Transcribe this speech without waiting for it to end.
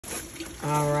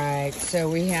All right, so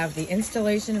we have the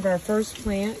installation of our first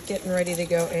plant getting ready to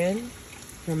go in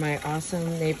from my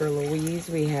awesome neighbor Louise.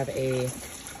 We have a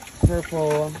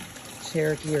purple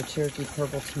Cherokee or Cherokee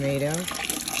purple tomato.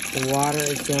 The water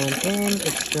is going in,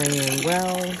 it's draining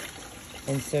well.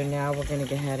 And so now we're gonna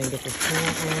go ahead and get this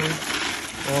plant in.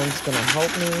 Lauren's gonna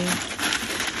help me.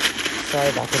 Sorry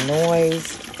about the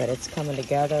noise, but it's coming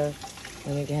together.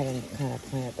 Let me go ahead and kind of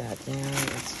plant that down.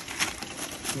 Let's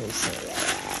loosen that out.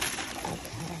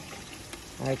 Okay.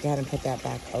 All right, go ahead and put that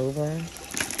back over.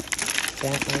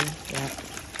 Gently, yep.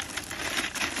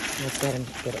 Let's go ahead and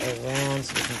get it around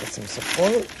so we can get some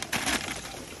support.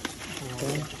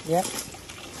 Okay. Yep.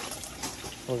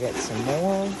 We'll get some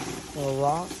more little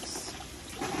rocks.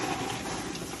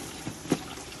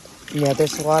 Yeah,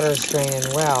 this water is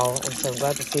draining well, and so I'm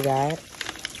glad to see that.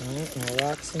 All right, more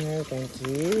rocks in there, thank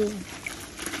you.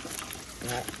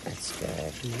 Yeah, that's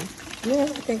good. Yeah, I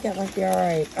think that might be all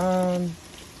right.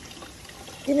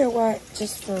 You know what?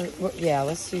 Just for, yeah,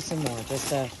 let's do some more, just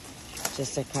to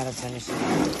kind of finish it up.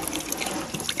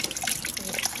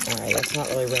 All right, that's not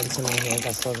really rinsing my hands.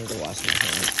 I still need to wash my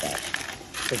hands, but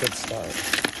it's a good start.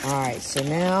 All right, so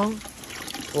now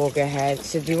we'll go ahead.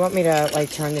 So do you want me to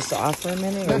like turn this off for a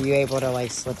minute, or are you able to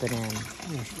like slip it in?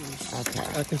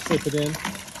 Okay. I can slip it in.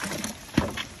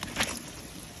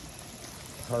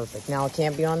 Perfect. Now it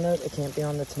can't be on the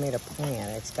tomato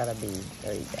plant. It's gotta be,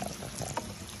 there you go. Okay.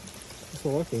 That's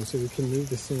what I think, so we can move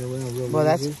this thing around real Well,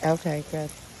 easy. that's okay, good.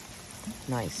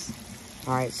 Nice.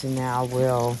 All right, so now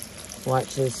we'll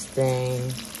watch this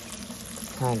thing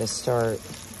kind of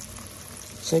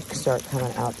should start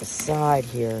coming out the side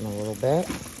here in a little bit.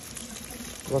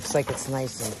 Looks like it's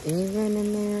nice and even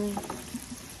in there.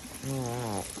 All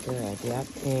right, good, yep.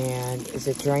 And is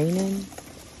it draining?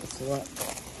 Let's look.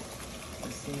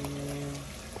 Let's see there.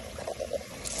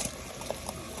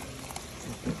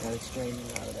 No, it's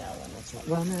draining out of that one. That's right.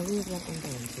 Well, no, leave that one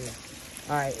going too.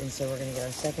 All right, and so we're gonna get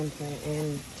our second plant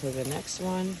in to the next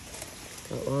one.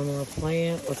 Got one more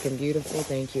plant, looking beautiful.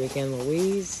 Thank you again,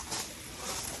 Louise.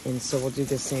 And so we'll do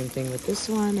the same thing with this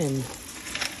one, and let's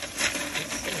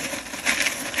see.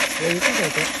 Yeah, you can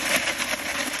take it.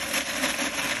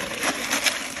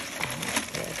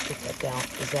 Get that down.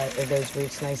 Are those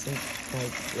roots nice and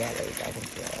like? Yeah, there you go. I can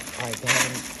feel it. All right, go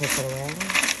ahead and push it around.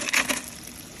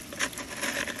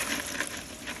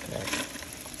 Good.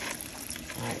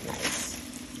 All right, nice.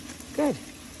 Good.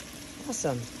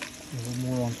 Awesome. A little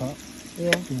more on top.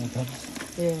 Yeah. Some more pebbles.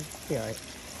 Yeah, be all right.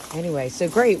 Anyway, so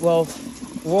great. Well,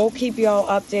 we'll keep y'all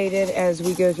updated as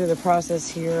we go through the process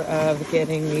here of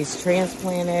getting these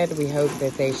transplanted. We hope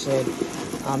that they should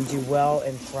do well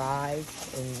and thrive,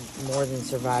 and more than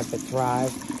survive, but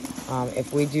thrive.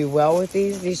 If we do well with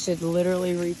these should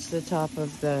literally reach the top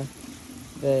of the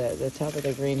top of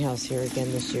the greenhouse here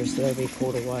again this year. So that'll be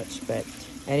cool to watch. But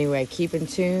anyway, keep in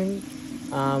tune.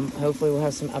 Hopefully we'll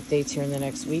have some updates here in the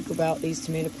next week about these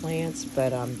tomato plants.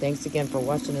 But thanks again for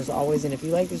watching as always. And if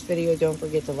you like this video, don't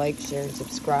forget to like, share, and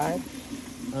subscribe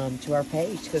to our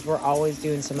page, because we're always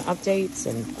doing some updates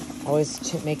and always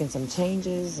making some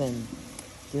changes and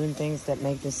doing things that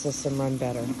make the system run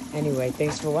better. Anyway,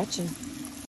 thanks for watching.